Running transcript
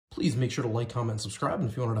Please make sure to like, comment, and subscribe. And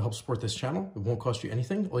if you wanted to help support this channel, it won't cost you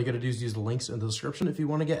anything. All you got to do is use the links in the description if you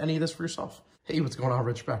want to get any of this for yourself. Hey, what's going on?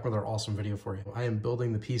 Rich back with our awesome video for you. I am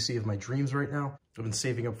building the PC of my dreams right now. I've been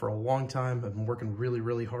saving up for a long time. I've been working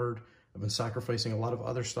really hard. I've been sacrificing a lot of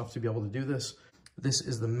other stuff to be able to do this. This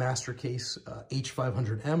is the Master Case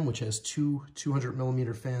H500M, which has two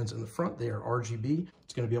 200mm fans in the front. They are RGB.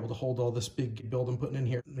 It's going to be able to hold all this big build I'm putting in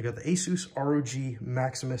here. I got the Asus ROG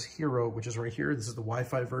Maximus Hero, which is right here. This is the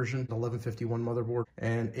Wi-Fi version, the 1151 motherboard,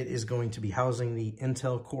 and it is going to be housing the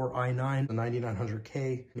Intel Core i9, the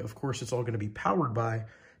 9900K. Of course, it's all going to be powered by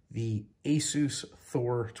the Asus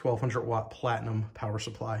Thor 1200 watt Platinum power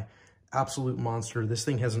supply. Absolute monster. This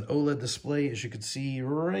thing has an OLED display, as you can see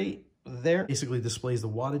right there. Basically displays the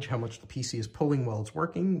wattage, how much the PC is pulling while it's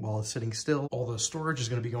working, while it's sitting still. All the storage is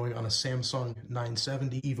going to be going on a Samsung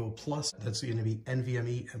 970 Evo Plus. That's going to be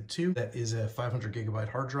NVMe M2. That is a 500GB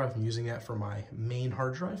hard drive. I'm using that for my main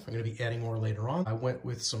hard drive. I'm going to be adding more later on. I went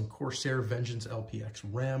with some Corsair Vengeance LPX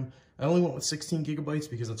RAM. I only went with 16GB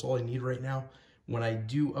because that's all I need right now. When I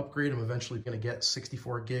do upgrade, I'm eventually going to get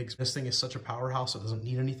 64 gigs. This thing is such a powerhouse, it doesn't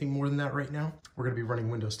need anything more than that right now. We're going to be running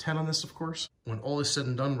Windows 10 on this, of course. When all is said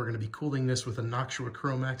and done, we're going to be cooling this with a Noctua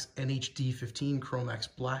Chromax NHD15 Chromax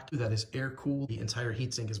Black. That is air cooled. The entire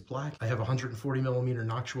heatsink is black. I have a 140mm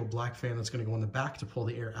Noctua black fan that's going to go in the back to pull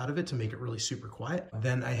the air out of it to make it really super quiet.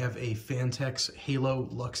 Then I have a Fantex Halo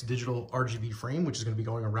Lux Digital RGB frame, which is going to be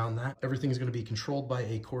going around that. Everything is going to be controlled by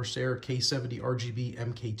a Corsair K70 RGB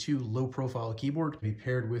MK2 low profile keyboard, to be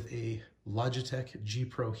paired with a Logitech G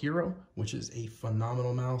Pro Hero, which is a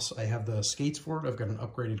phenomenal mouse. I have the skates for it. I've got an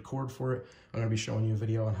upgraded cord for it. I'm going to be showing you a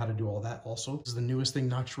video on how to do all that also. This is the newest thing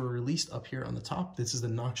Noctua released up here on the top. This is the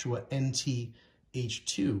Noctua NT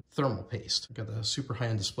H2 thermal paste. I've got the super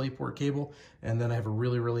high-end DisplayPort cable, and then I have a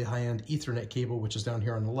really high-end Ethernet cable, which is down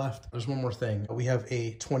here on the left. There's one more thing. We have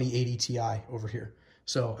a 2080 Ti over here.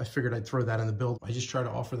 So I figured I'd throw that in the build. I just try to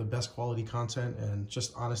offer the best quality content and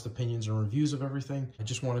just honest opinions and reviews of everything. I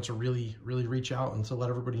just wanted to really reach out and to let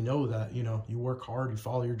everybody know that, you know, you work hard, you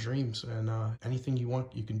follow your dreams, and anything you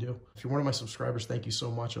want, you can do. If you're one of my subscribers, thank you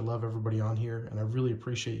so much. I love everybody on here, and I really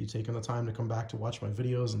appreciate you taking the time to come back to watch my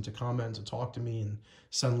videos and to comment, to talk to me and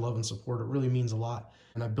send love and support. It really means a lot.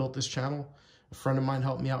 And I built this channel. A friend of mine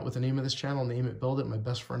helped me out with the name of this channel, Name It, Build It, my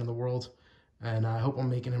best friend in the world. And I hope I'm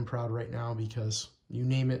making him proud right now, because you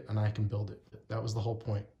name it and I can build it. That was the whole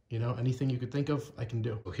point. You know, anything you could think of, I can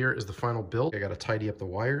do. So here is the final build. I got to tidy up the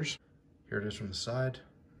wires. Here it is from the side.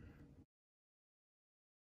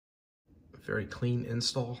 A very clean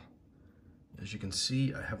install. As you can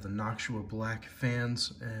see, I have the Noctua black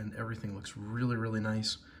fans and everything looks really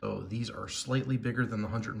nice. So these are slightly bigger than the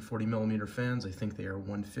 140mm fans. I think they are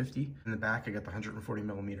 150. In the back, I got the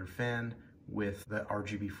 140mm fan with that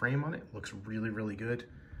RGB frame on it. Looks really good.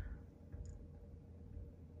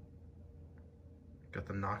 Got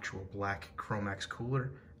the Noctua black Chromax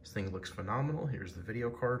cooler. This thing looks phenomenal. Here's the video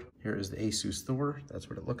card. Here is the Asus Thor. That's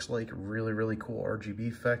what it looks like. Really cool RGB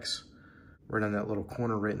effects. Right on that little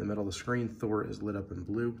corner right in the middle of the screen, Thor is lit up in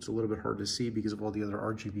blue. It's a little bit hard to see because of all the other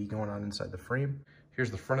RGB going on inside the frame. Here's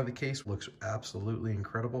the front of the case. Looks absolutely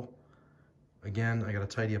incredible. Again, I got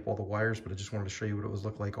to tidy up all the wires, but I just wanted to show you what it was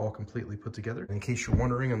look like all completely put together. And in case you're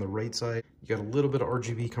wondering, on the right side, you got a little bit of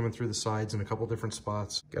RGB coming through the sides in a couple different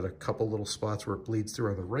spots. Got a couple little spots where it bleeds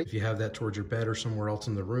through on the right. If you have that towards your bed or somewhere else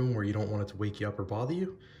in the room where you don't want it to wake you up or bother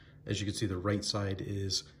you, as you can see, the right side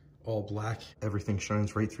is all black. Everything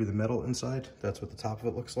shines right through the metal inside. That's what the top of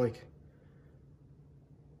it looks like.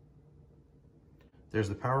 There's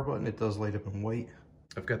the power button. It does light up in white.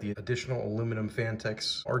 I've got the additional aluminum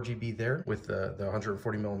Fantex RGB there with the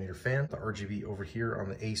 140mm fan, the RGB over here on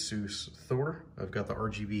the Asus Thor. I've got the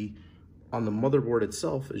RGB on the motherboard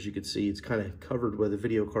itself. As you can see, it's kind of covered by the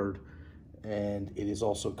video card, and it is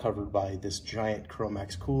also covered by this giant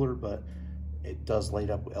Chromax cooler, but it does light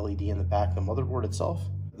up LED in the back of the motherboard itself.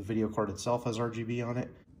 The video card itself has RGB on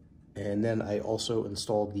it. And then I also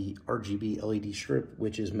installed the RGB LED strip,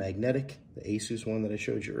 which is magnetic, the Asus one that I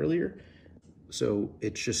showed you earlier. So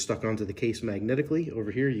it's just stuck onto the case magnetically. Over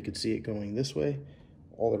here, you can see it going this way,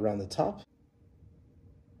 all around the top.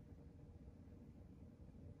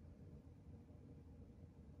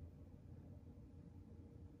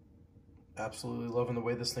 Absolutely loving the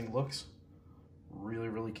way this thing looks.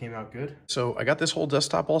 Really came out good. So I got this whole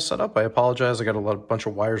desktop all set up. I apologize. I got a bunch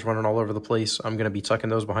of wires running all over the place. I'm going to be tucking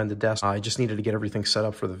those behind the desk. I just needed to get everything set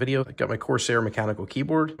up for the video. I got my Corsair mechanical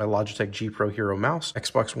keyboard, my Logitech G Pro Hero mouse,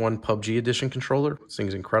 Xbox One PUBG Edition controller. This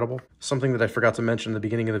thing's incredible. Something that I forgot to mention at the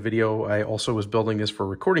beginning of the video, I also was building this for a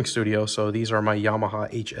recording studio. So these are my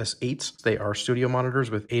Yamaha HS8s. They are studio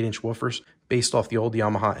monitors with 8-inch woofers, based off the old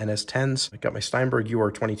Yamaha NS10s. I got my Steinberg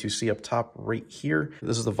UR22C up top right here.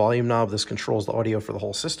 This is the volume knob. This controls the audio for the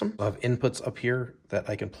whole system. I have inputs up here that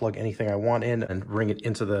I can plug anything I want in and bring it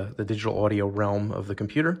into the digital audio realm of the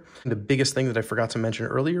computer. And the biggest thing that I forgot to mention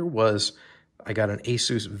earlier was I got an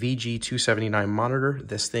Asus Vg 279 monitor.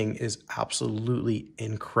 This thing is absolutely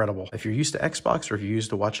incredible. If you're used to Xbox, or if you're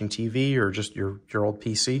used to watching TV, or just your old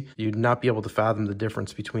PC, you'd not be able to fathom the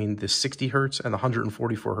difference between the 60 hertz and the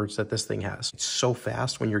 144 hertz that this thing has. It's so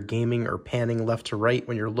fast when you're gaming or panning left to right,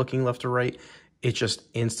 when you're looking left to right, it just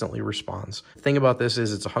instantly responds. The thing about this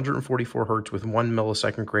is it's 144 hertz with 1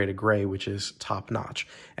 millisecond graded gray, which is top notch.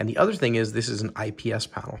 And the other thing is this is an IPS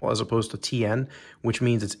panel as opposed to TN, which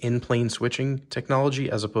means it's in-plane switching technology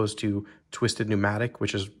as opposed to twisted pneumatic,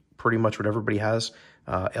 which is pretty much what everybody has.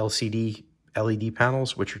 LCD LED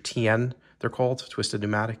panels, which are TN, they're called, twisted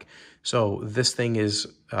pneumatic. So this thing is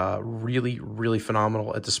really, really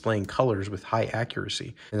phenomenal at displaying colors with high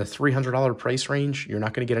accuracy. In the $300 price range, you're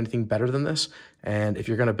not going to get anything better than this. And if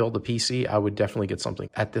you're going to build a PC, I would definitely get something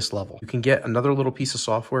at this level. You can get another little piece of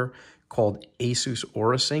software called Asus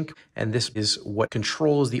AuraSync, and this is what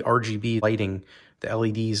controls the RGB lighting, the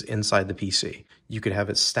LEDs inside the PC. You could have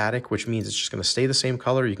it static, which means it's just going to stay the same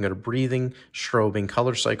color. You can go to breathing, strobing,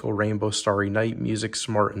 color cycle, rainbow, starry night, music,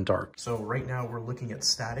 smart, and dark. So right now we're looking at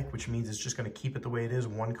static, which means it's just going to keep it the way it is,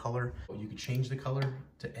 one color. You can change the color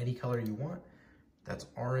to any color you want. That's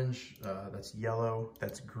orange, that's yellow,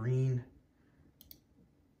 that's green,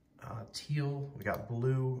 teal, we got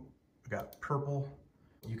blue, we got purple.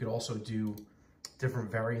 You could also do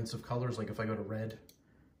different variants of colors. Like if I go to red,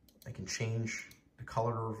 I can change the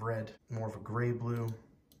color of red, more of a gray blue.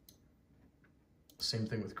 Same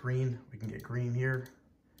thing with green. We can get green here.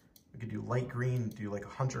 We could do light green, do like a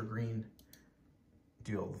hunter green,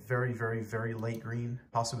 do a very, very, very light green.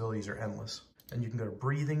 Possibilities are endless. Then you can go to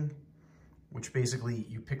breathing, which basically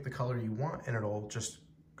you pick the color you want and it'll just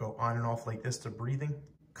go on and off like this to breathing.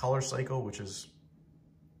 Color cycle, which is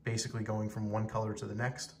basically going from one color to the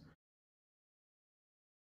next.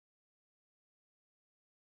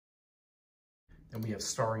 And we have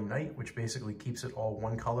Starry Night, which basically keeps it all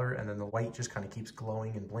one color, and then the light just kind of keeps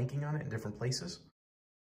glowing and blinking on it in different places.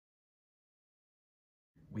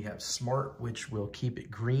 We have Smart, which will keep it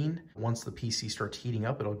green. Once the PC starts heating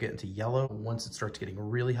up, it'll get into yellow. Once it starts getting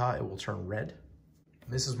really hot, it will turn red.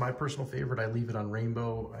 This is my personal favorite. I leave it on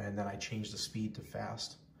rainbow, and then I change the speed to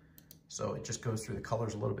fast. So it just goes through the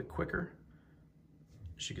colors a little bit quicker.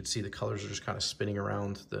 As you can see, the colors are just kind of spinning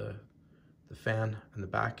around the fan in the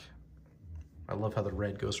back. I love how the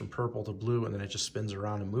red goes from purple to blue and then it just spins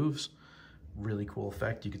around and moves. Really cool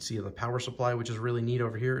effect. You can see the power supply, which is really neat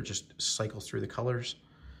over here. It just cycles through the colors.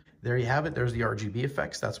 There you have it. There's the RGB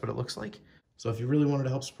effects. That's what it looks like. So if you really wanted to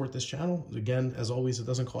help support this channel, again, as always, it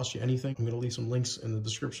doesn't cost you anything. I'm going to leave some links in the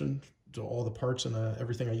description to all the parts and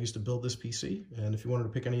everything I used to build this PC. And if you wanted to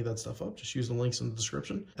pick any of that stuff up, just use the links in the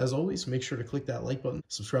description. As always, make sure to click that like button,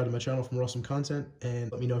 subscribe to my channel for more awesome content,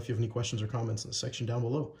 and let me know if you have any questions or comments in the section down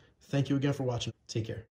below. Thank you again for watching. Take care.